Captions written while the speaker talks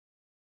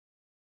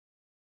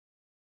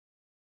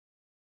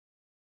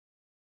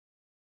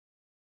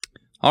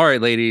All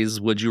right,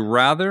 ladies, would you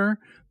rather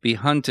be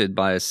hunted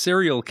by a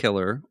serial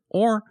killer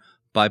or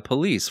by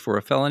police for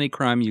a felony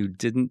crime you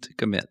didn't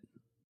commit?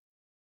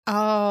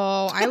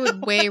 Oh, I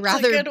would way That's a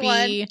rather good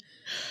one. be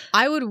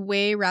I would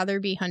way rather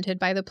be hunted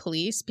by the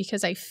police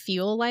because I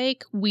feel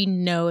like we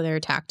know their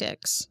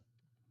tactics.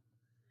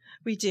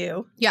 We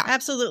do. Yeah.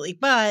 Absolutely.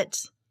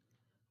 But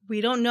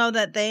we don't know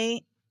that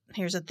they...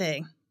 Here's the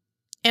thing.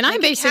 And They I'm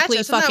could catch basically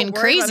us. I'm not fucking worried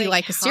about crazy being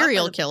like a caught by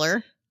serial the-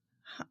 killer.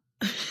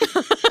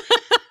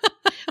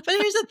 But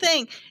here's the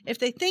thing. If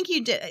they think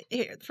you did...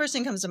 Here, the first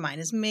thing comes to mind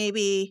is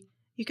maybe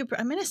you could...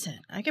 I'm innocent.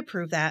 I could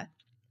prove that.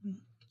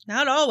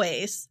 Not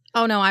always.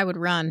 Oh no, I would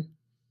run.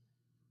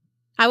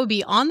 I would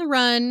be on the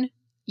run.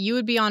 You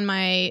would be on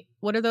my,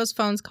 what are those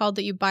phones called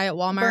that you buy at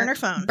Walmart? Burner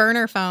phone.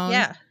 Burner phone.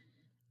 Yeah.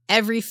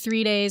 Every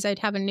 3 days I'd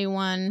have a new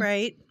one.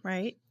 Right.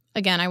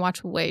 Again, I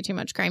watch way too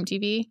much crime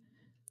TV.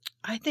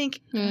 I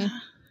think... Hunted-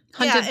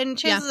 yeah, and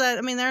chances that...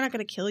 I mean, they're not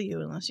going to kill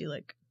you unless you,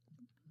 like,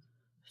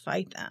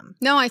 fight them.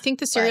 No, I think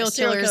the serial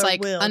serial killer is killer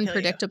like will kill you.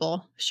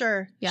 unpredictable.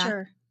 Sure. Yeah.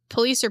 Sure.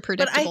 Police are But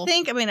predictable. I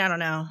think... I mean, I don't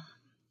know.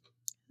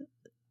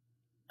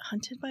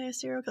 Hunted by a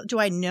serial killer? Do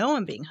I know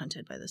I'm being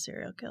hunted by the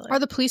serial killer? Are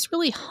the police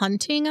really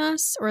hunting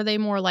us, or are they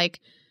more like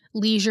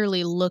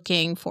leisurely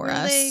looking for What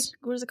do us?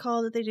 what is it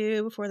called that they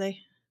do before they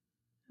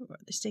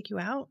stake you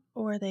out?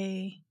 Or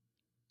they...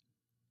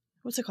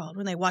 What's it called?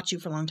 When they watch you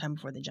for a long time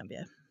before they jump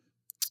you.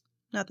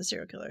 Not the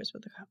serial killers,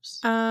 but the cops.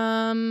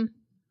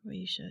 Well,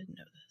 you should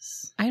know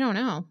this. I don't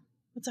know.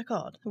 What's that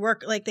called?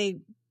 Work, like they...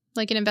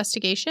 Like an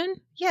investigation?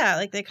 Yeah,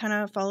 like they kind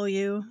of follow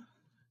you,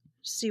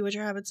 see what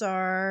your habits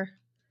are.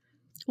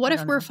 What I if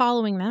don't we're know.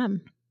 following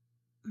them?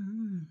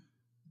 Mm.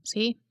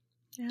 See?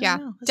 I Yeah,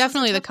 don't know. This is a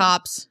definitely the tough one.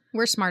 cops.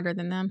 We're smarter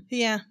than them.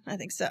 Yeah, I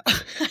think so.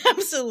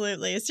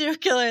 Absolutely. A serial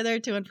killer, they're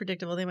too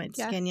unpredictable. They might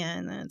Yeah. skin you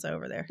and then it's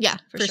over there. Yeah,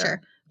 for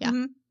sure. Yeah.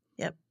 Mhm.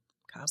 Yep.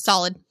 Cops.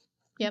 Solid.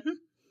 Yep.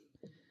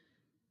 Mhm.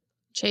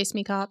 Chase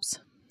me, cops.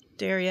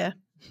 Dare ya.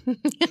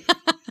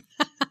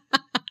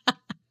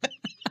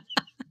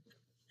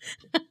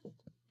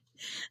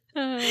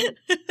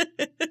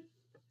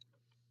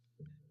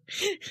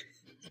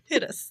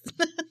 Hit us.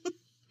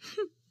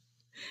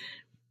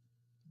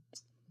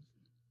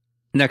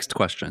 Next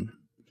question.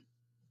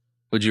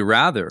 Would you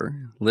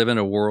rather live in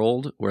a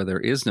world where there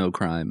is no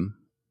crime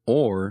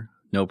or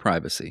no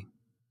privacy?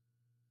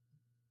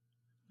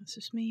 What's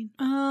this mean?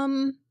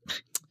 Um,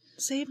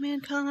 Save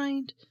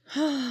mankind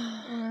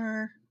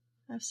or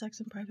have sex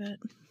in private?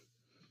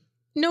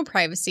 no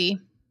privacy.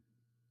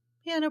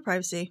 Yeah, no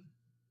privacy.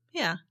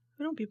 Yeah.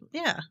 We don't people.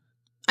 Yeah.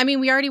 I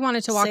mean, we already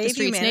wanted to walk the Save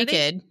streets humanity?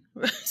 naked.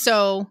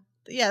 So,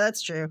 Yeah,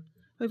 that's true.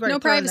 We've already No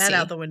thrown privacy. that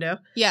out the window.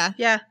 yeah,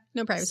 Yeah.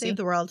 no privacy. Save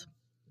the world.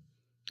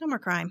 No more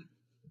crime.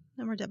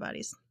 No more dead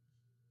bodies.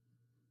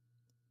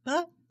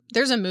 But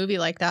There's a movie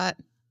like that.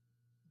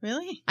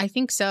 really? I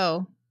think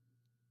so.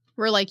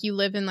 Where like you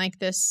live in like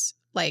this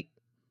like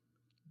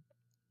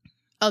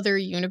other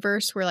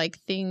universe where like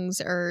things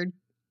are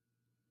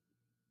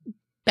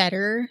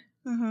better.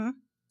 Mm-hmm.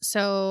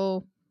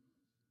 So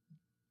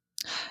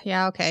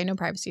yeah, okay, no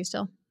privacy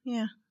still.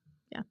 Yeah.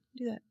 Yeah.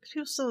 Do that. 'Cause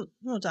people still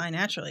will die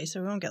naturally,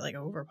 so we won't get like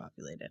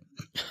overpopulated.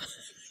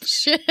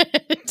 Shit.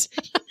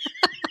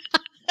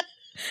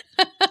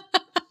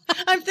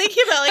 I'm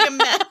thinking about like a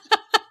mess.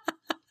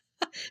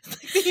 It's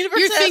like the universe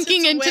You're has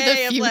thinking its into way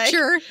the of, like-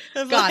 future.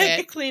 of Got like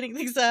it. cleaning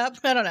things up.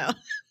 I don't know.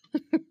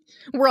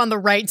 We're on the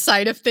right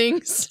side of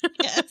things.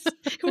 Yes.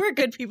 We're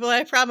good people,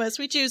 I promise.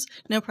 We choose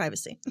no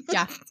privacy.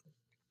 Yeah.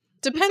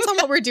 Depends on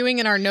what we're doing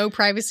in our no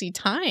privacy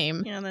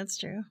time. Yeah, that's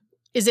true.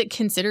 Is it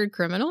considered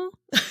criminal?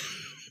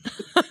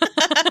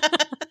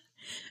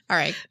 All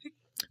right.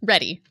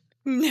 Ready.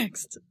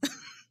 Next.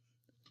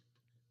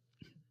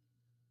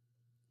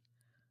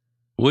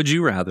 Would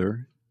you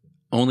rather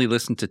only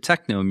listen to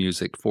techno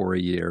music for a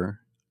year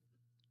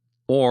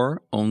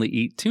or only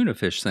eat tuna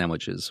fish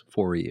sandwiches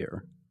for a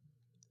year?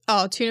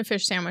 Oh, tuna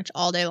fish sandwich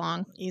all day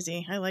long.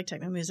 Easy. I like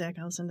techno music.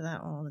 I listen to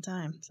that all the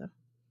time. So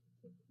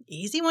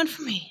easy one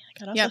for me. I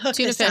got off Yep, the hook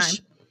tuna this fish.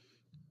 time.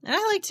 And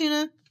I like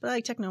tuna, but I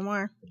like techno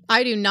more.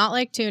 I do not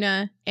like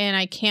tuna, and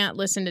I can't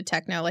listen to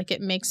techno. Like,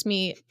 it makes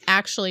me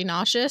actually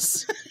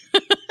nauseous.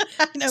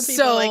 I know people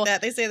So- like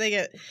that. They say they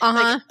get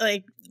Uh-huh.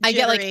 like I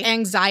get, like, jittery.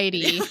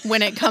 anxiety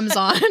when it comes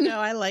on No,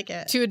 I like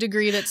it. to a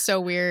degree that's so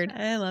weird.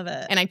 I love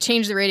it. And I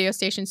change the radio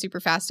station super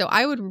fast. So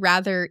I would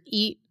rather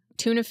eat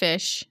tuna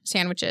fish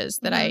sandwiches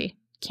that I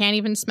can't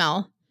even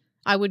smell.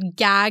 I would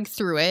gag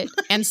through it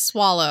and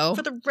swallow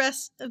for the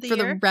rest of the for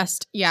year. the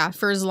rest. Yeah,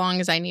 for as long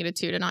as I needed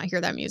to not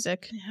hear that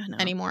music Yeah, no,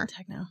 anymore.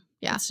 Techno.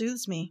 Yeah. It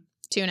soothes me.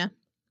 Tuna.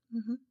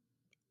 Mm-hmm.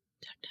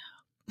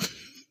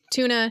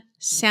 Tuna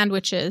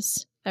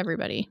sandwiches,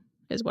 everybody,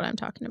 is what I'm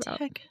talking about.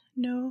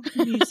 Techno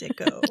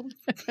musico.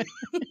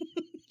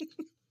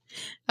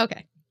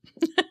 Okay.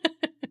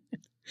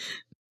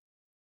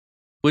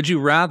 Would you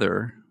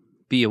rather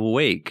be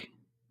awake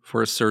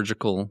for a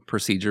surgical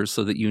procedure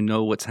so that you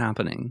know what's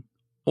happening?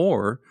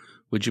 Or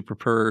would you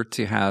prefer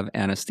to have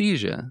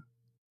anesthesia?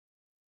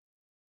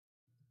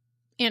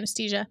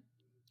 Anesthesia.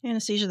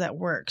 Anesthesia that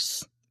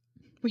works.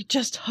 We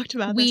just talked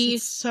about this. We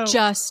It's so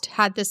just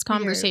had this weird.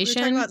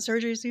 conversation. We were talking about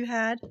surgeries you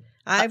had.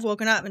 I've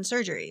woken up in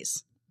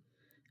surgeries.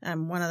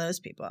 I'm one of those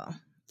people.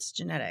 It's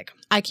genetic.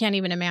 I can't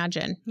even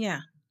imagine.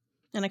 Yeah.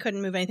 And I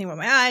couldn't move anything but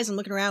my eyes. I'm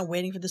looking around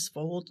waiting for this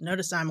fold to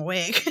notice I'm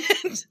awake.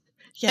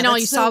 Yeah, and all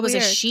you so saw was a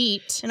weird.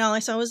 sheet. And all I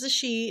saw was a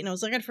sheet. And I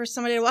was looking for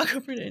somebody to walk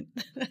over to.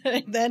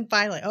 And then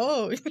finally,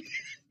 oh,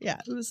 yeah,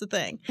 it was the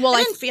thing. Well,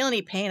 I didn't feel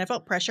any pain. I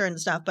felt pressure and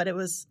stuff, but it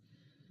was,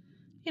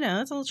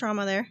 it's a little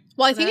trauma there.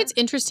 Well, I think it's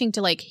interesting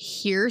to like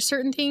hear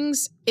certain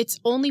things. It's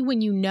only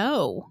when you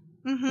know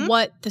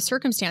what the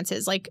circumstance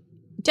is. Like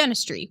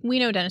dentistry. We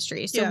know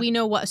dentistry. So we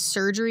know what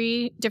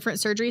different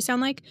surgeries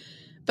sound like.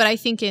 But I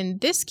think in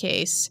this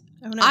case,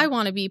 I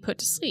want to be put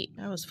to sleep.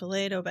 I was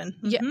filleted open.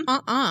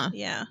 Yeah.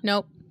 Yeah.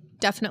 Nope.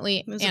 Definitely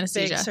it was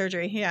anesthesia. A big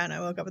surgery. Yeah, and I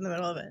woke up in the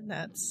middle of it.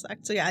 That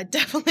sucked. So yeah, I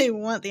definitely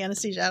want the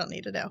anesthesia. I don't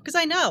need to know because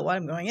I know what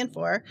I'm going in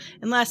for.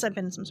 Unless I've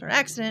been in some sort of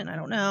accident, I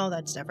don't know.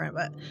 That's different.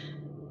 But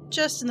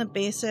just in the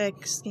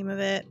basic scheme of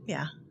it,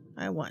 yeah,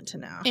 I want to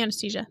know.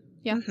 Anesthesia.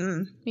 Yeah.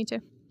 Me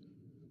too.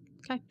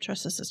 Okay.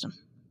 Trust the system.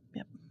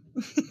 Yep.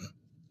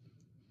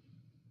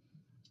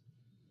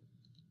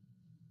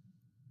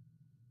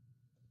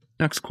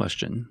 Next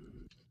question.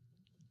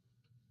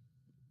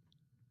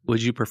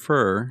 Would you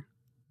prefer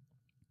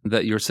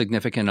that your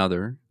significant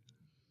other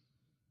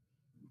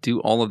do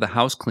all of the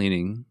house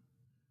cleaning,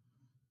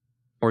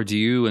 or do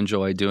you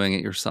enjoy doing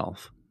it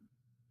yourself?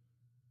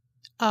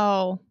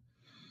 Oh.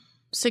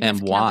 Significant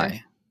and why? Other.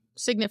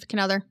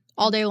 Significant other.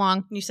 All day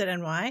long. You said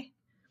and why?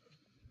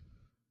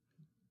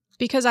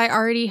 Because I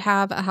already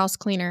have a house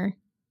cleaner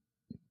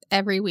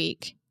every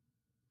week.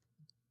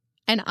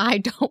 And I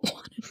don't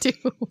want to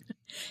do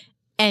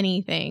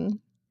anything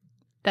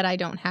that I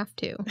don't have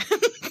to.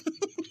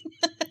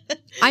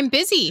 I'm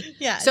busy.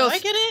 Yeah, so I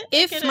get it.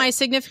 If my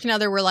significant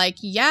other were like,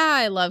 yeah,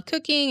 I love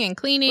cooking and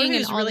cleaning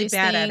and all really these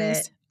bad things.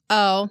 At it?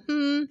 Oh.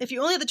 If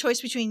you only had the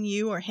choice between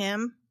you or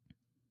him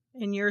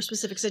in your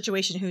specific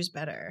situation, who's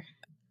better?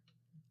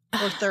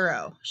 Or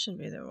thorough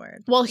shouldn't be the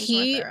word. Well,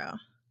 he's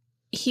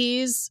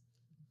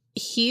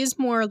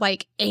more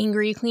like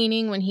angry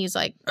cleaning when he's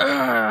like,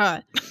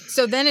 ugh.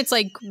 So then it's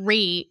like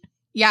great.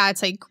 Yeah,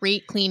 it's like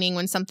great cleaning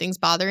when something's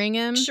bothering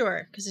him.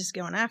 Sure, because he's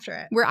going after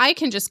it. Where I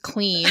can just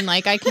clean.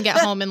 Like I can get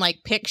home and like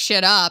pick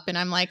shit up and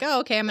I'm like,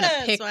 oh, okay, I'm going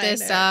to pick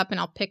this up and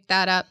I'll pick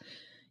that up.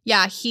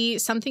 Yeah,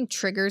 something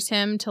triggers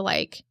him to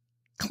like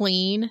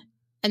clean.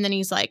 And then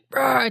he's like,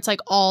 it's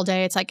like all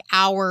day. It's like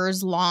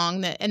hours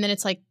long. And then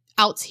it's like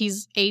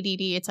he's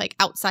ADD. It's like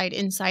outside,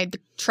 inside the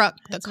truck,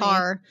 the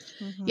car.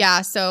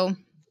 Yeah, so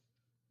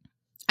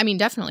I mean,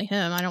 definitely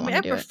him. I don't want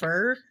to do it. I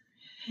prefer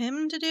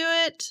him to do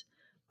it.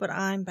 But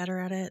I'm better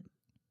at it,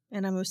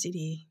 and I'm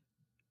OCD.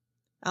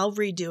 I'll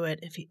redo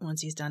it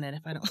once he's done it.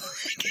 If I don't,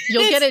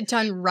 you'll get it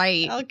done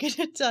right. I'll get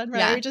it done right.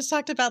 Yeah. We just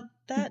talked about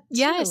that.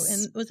 Yes, too.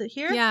 And was it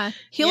here? Yeah,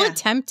 he'll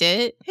attempt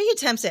it. He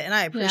attempts it, and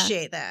I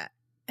appreciate that.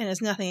 And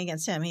it's nothing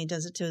against him. He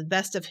does it to the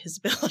best of his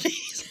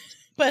abilities.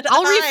 But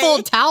I'll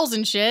refold towels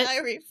and shit. I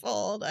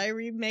refold. I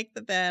remake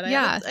the bed.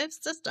 Yeah, I have a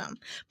system.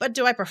 But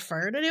do I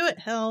prefer to do it?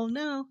 Hell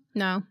no.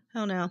 No.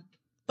 Hell no.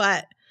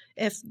 But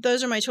if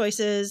those are my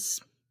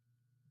choices.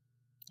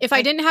 If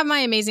I didn't have my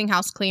amazing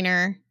house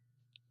cleaner,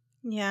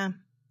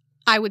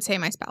 I would say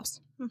my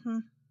spouse.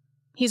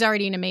 He's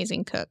already an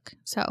amazing cook,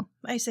 so.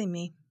 I say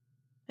me,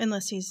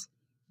 unless he's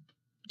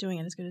doing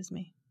it as good as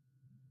me.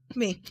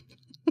 Me.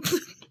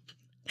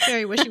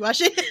 Very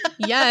wishy-washy.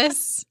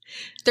 Yes.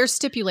 There's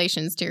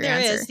stipulations to your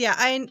answer. There is,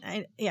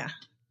 yeah.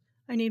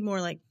 I need more,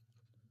 like,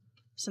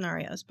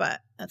 scenarios,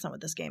 but that's not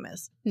what this game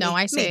is. No,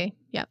 I say,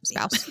 yep,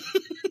 spouse.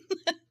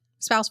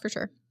 Spouse for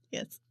sure.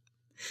 Yes.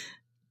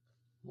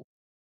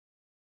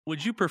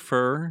 Would you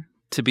prefer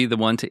to be the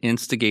one to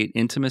instigate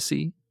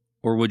intimacy,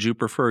 or would you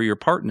prefer your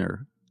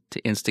partner to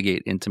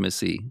instigate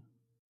intimacy?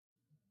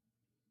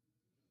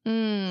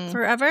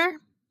 Forever?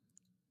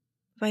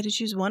 If I had to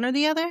choose one or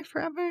the other,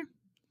 forever?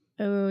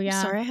 Oh,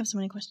 yeah. Sorry, I have so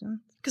many questions.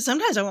 Because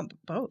sometimes I want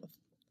both.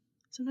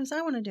 Sometimes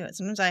I want to do it.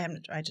 Sometimes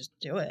I just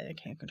do it. I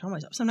can't control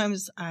myself.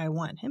 Sometimes I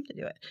want him to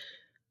do it.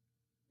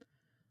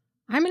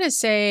 I'm going to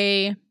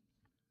say...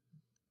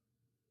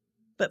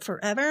 But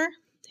forever,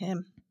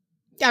 him.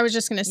 I was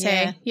just going to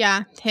say,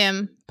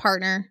 him,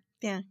 partner.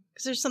 Yeah,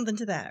 because there's something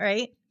to that,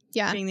 right?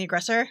 Yeah. Being the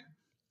aggressor.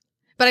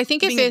 But I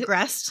think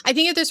aggressed. I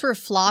think if this were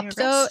flopped,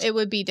 though, it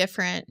would be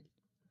different.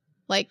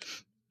 Like,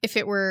 if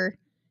we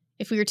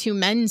were two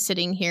men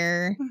sitting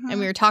here and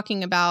we were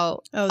talking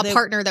about a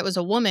partner that was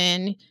a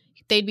woman,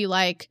 they'd be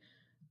like,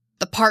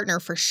 the partner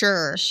for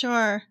sure.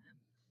 Sure.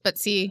 But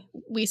see,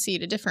 we see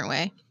it a different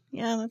way.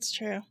 Yeah, that's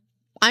true.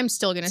 I'm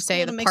still going to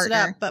say the partner. Mix it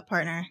up, but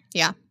partner.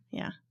 Yeah.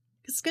 Yeah.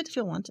 It's good to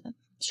feel wanted.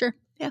 Sure.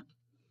 Yeah.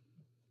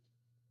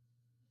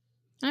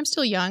 I'm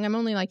still young. I'm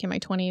only like in my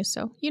 20s,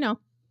 so, you know.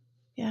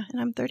 Yeah, and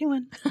I'm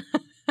 31.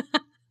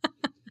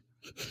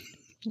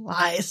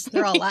 Lies.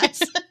 They're all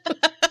lies.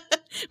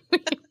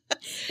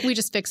 We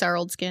just fix our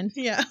old skin.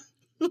 Yeah.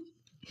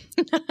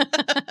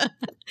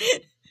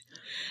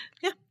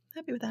 Yeah,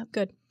 happy with that.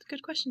 Good.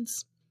 Good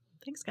questions.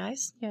 Thanks,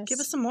 guys. Yes. Give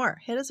us some more.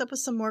 Hit us up with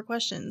some more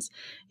questions.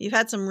 You've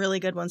had some really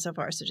good ones so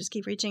far, so just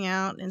keep reaching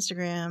out,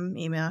 Instagram,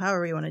 email,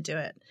 however you want to do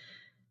it.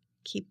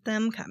 Keep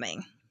them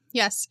coming.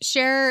 Yes.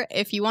 Share.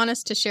 If you want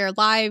us to share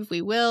live,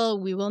 we will.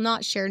 We will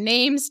not share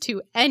names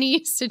to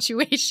any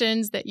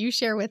situations that you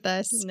share with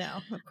us.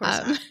 No, of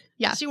course not.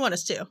 Yeah. Unless you want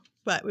us to,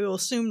 but we will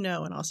assume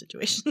no in all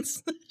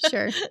situations.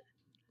 Sure.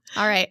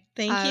 All right.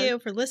 Thank you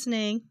for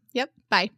listening. Yep. Bye.